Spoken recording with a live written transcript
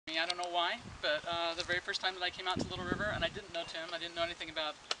I don't know why, but the very first time that I came out to Little River, and I didn't know Tim, I didn't know anything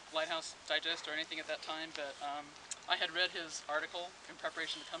about Lighthouse Digest or anything at that time, but I had read his article in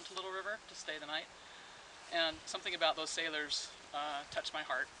preparation to come to Little River to stay the night, and something about those sailors touched my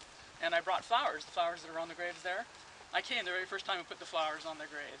heart. And I brought flowers, the flowers that are on the graves there. I came the very first time and put the flowers on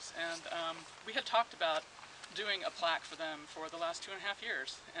their graves, and we had talked about doing a plaque for them for the last 2.5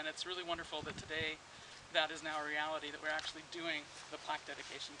 years, and it's really wonderful that today that is now a reality, that we're actually doing the plaque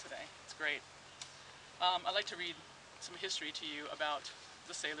dedication today. It's great. I'd like to read some history to you about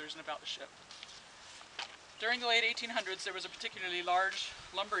the sailors and about the ship. During the late 1800s, there was a particularly large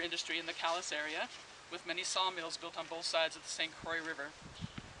lumber industry in the Calais area, with many sawmills built on both sides of the St. Croix River.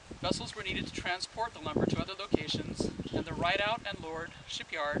 Vessels were needed to transport the lumber to other locations, and the Rideout and Lord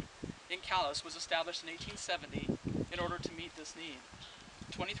shipyard in Calais was established in 1870 in order to meet this need.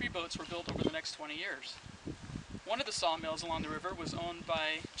 23 boats were built over the next 20 years. One of the sawmills along the river was owned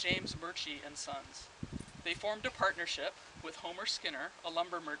by James Murchie and Sons. They formed a partnership with Homer Skinner, a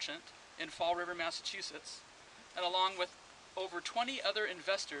lumber merchant in Fall River, Massachusetts, and along with over 20 other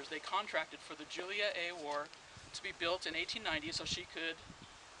investors, they contracted for the Julia A.Warr to be built in 1890 so she could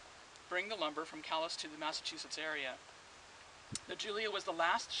bring the lumber from Calais to the Massachusetts area. The Julia was the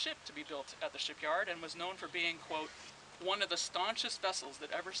last ship to be built at the shipyard and was known for being, quote, one of the staunchest vessels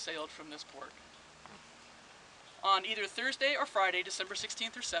that ever sailed from this port. On either Thursday or Friday, December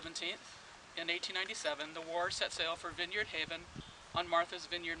 16th or 17th, in 1897, the Warr set sail for Vineyard Haven on Martha's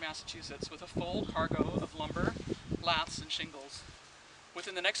Vineyard, Massachusetts, with a full cargo of lumber, laths, and shingles.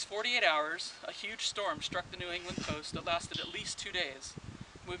 Within the next 48 hours, a huge storm struck the New England coast that lasted at least 2 days,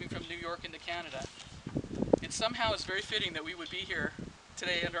 moving from New York into Canada. It somehow is very fitting that we would be here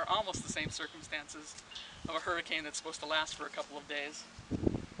today under almost the same circumstances of a hurricane that's supposed to last for a couple of days.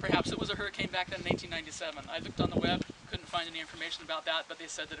 Perhaps it was a hurricane back then in 1897. I looked on the web, couldn't find any information about that, but they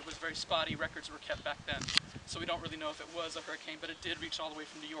said that it was very spotty. Records were kept back then. So we don't really know if it was a hurricane, but it did reach all the way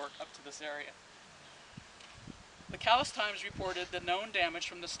from New York up to this area. The Calais Times reported the known damage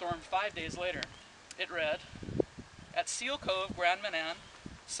from the storm 5 days later. It read, "At Seal Cove, Grand Manan,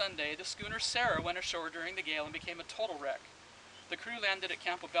 Sunday, the schooner Sarah went ashore during the gale and became a total wreck. The crew landed at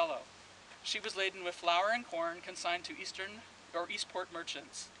Campobello. She was laden with flour and corn consigned to Eastport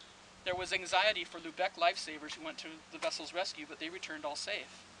merchants. There was anxiety for Lubeck lifesavers who went to the vessel's rescue, but they returned all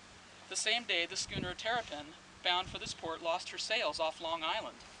safe. The same day, the schooner Terrapin, bound for this port, lost her sails off Long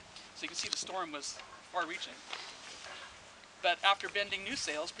Island." So you can see the storm was far-reaching. But after bending new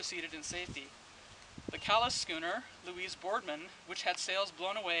sails, proceeded in safety. The Calais schooner, Louise Boardman, which had sails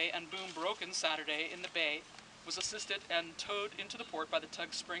blown away and boom broken Saturday in the bay, was assisted and towed into the port by the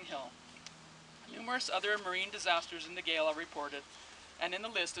tug Spring Hill. Numerous other marine disasters in the gale are reported, and in the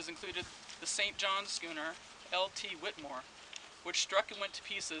list is included the St. John's schooner, L.T. Whitmore, which struck and went to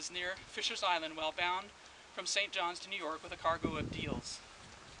pieces near Fisher's Island while bound from St. John's to New York with a cargo of deals.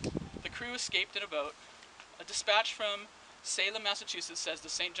 The crew escaped in a boat. A dispatch from Salem, Massachusetts says the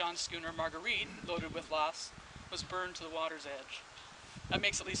St. John's schooner Marguerite, loaded with laths, was burned to the water's edge. That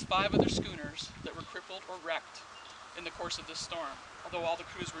makes at least 5 other schooners that were crippled or wrecked in the course of this storm, although all the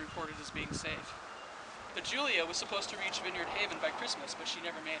crews were reported as being safe. The Julia was supposed to reach Vineyard Haven by Christmas, but she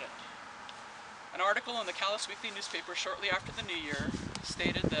never made it. An article in the Calais Weekly newspaper shortly after the New Year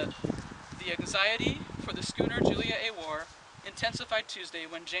stated that the anxiety for the schooner Julia A.Warr intensified Tuesday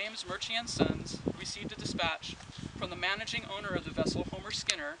when James Murchie and Sons received a dispatch from the managing owner of the vessel, Homer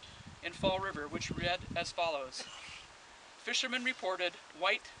Skinner, in Fall River, which read as follows. Fishermen reported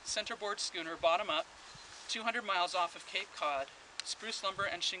white centerboard schooner bottom up, 200 miles off of Cape Cod, spruce lumber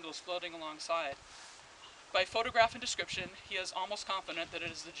and shingles floating alongside. By photograph and description, he is almost confident that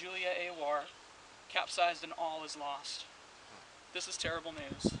it is the Julia A.Warr, capsized and all is lost. This is terrible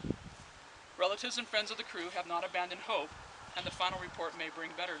news. Relatives and friends of the crew have not abandoned hope, and the final report may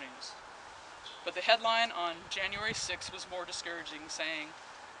bring better news. But the headline on January 6 was more discouraging, saying,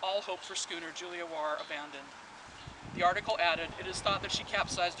 "All hope for schooner Julia A.Warr abandoned." The article added, "It is thought that she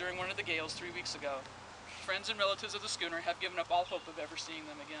capsized during one of the gales 3 weeks ago. Friends and relatives of the schooner have given up all hope of ever seeing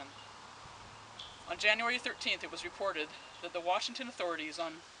them again." On January 13th, it was reported that the Washington authorities,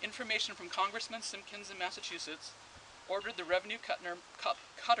 on information from Congressman Simpkins in Massachusetts, ordered the revenue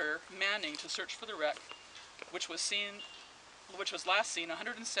cutter Manning to search for the wreck, which was last seen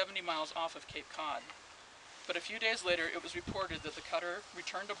 170 miles off of Cape Cod. But a few days later, it was reported that the cutter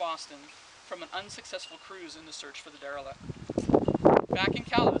returned to Boston from an unsuccessful cruise in the search for the derelict. Back in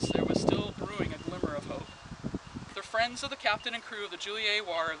Calais, there was still brewing a glimmer of hope. The friends of the captain and crew of the Julia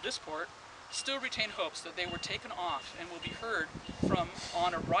A.Warr of this port still retain hopes that they were taken off and will be heard from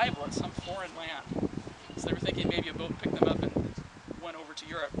on arrival at some foreign land. So they were thinking maybe a boat picked them up and went over to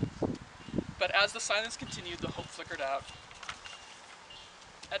Europe. But as the silence continued, the hope flickered out.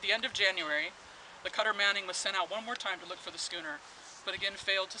 At the end of January, the cutter Manning was sent out one more time to look for the schooner, but again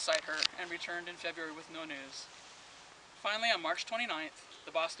failed to sight her and returned in February with no news. Finally, on March 29th,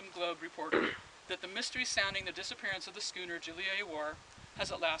 the Boston Globe reported that the mystery sounding the disappearance of the schooner Julia A.Warr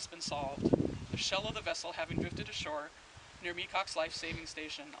has at last been solved, the shell of the vessel having drifted ashore near Mecock's life-saving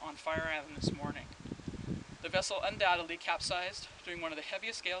station on Fire Island this morning. The vessel undoubtedly capsized during one of the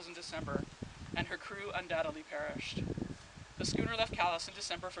heaviest gales in December, and her crew undoubtedly perished. The schooner left Calais in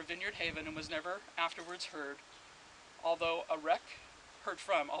December for Vineyard Haven and was never afterwards although a wreck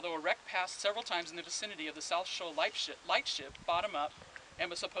passed several times in the vicinity of the South Shoal lightship bottom up and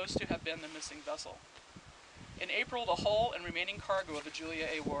was supposed to have been the missing vessel. In April, the hull and remaining cargo of the Julia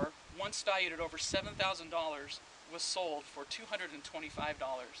A.Warr, once valued at over $7,000, was sold for $225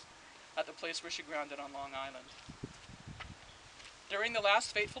 at the place where she grounded on Long Island. During the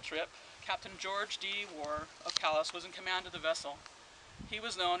last fateful trip, Captain George D. Warr of Calais was in command of the vessel. He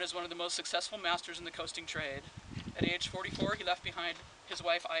was known as one of the most successful masters in the coasting trade. At age 44, he left behind his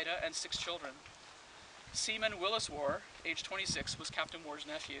wife Ida and 6 children. Seaman Willis Warr, age 26, was Captain Warr's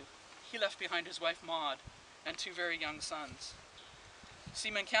nephew. He left behind his wife Maud and 2 very young sons.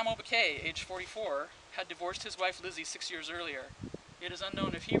 Seaman Camel Bouquet, age 44, had divorced his wife Lizzie 6 years earlier. It is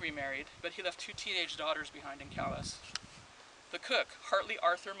unknown if he remarried, but he left 2 teenage daughters behind in Calais. The cook, Hartley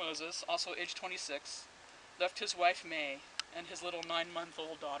Arthur Moses, also age 26, left his wife May and his little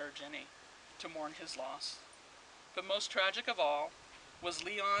 9-month-old daughter Jenny to mourn his loss. But most tragic of all was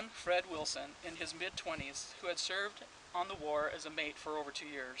Leon Fred Wilson in his mid-20s, who had served on the Warr as a mate for over 2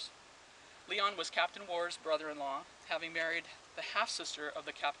 years. Leon was Captain Warr's brother-in-law, having married the half-sister of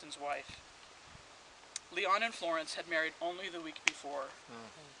the captain's wife. Leon and Florence had married only the week before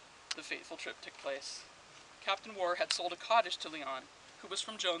the fateful trip took place. Captain Warr had sold a cottage to Leon, who was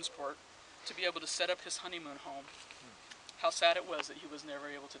from Jonesport, to be able to set up his honeymoon home. How sad it was that he was never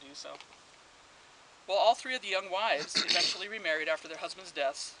able to do so. While all 3 of the young wives eventually remarried after their husbands'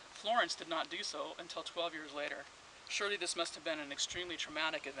 deaths, Florence did not do so until 12 years later. Surely this must have been an extremely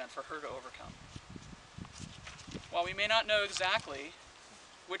traumatic event for her to overcome. While we may not know exactly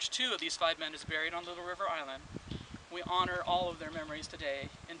which 2 of these 5 men is buried on Little River Island, we honor all of their memories today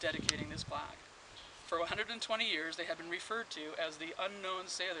in dedicating this plaque. For 120 years they have been referred to as the unknown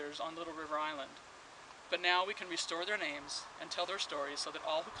sailors on Little River Island. But now we can restore their names and tell their stories so that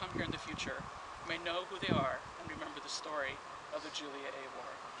all who come here in the future may know who they are and remember the story of the Julia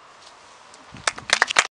A.Warr.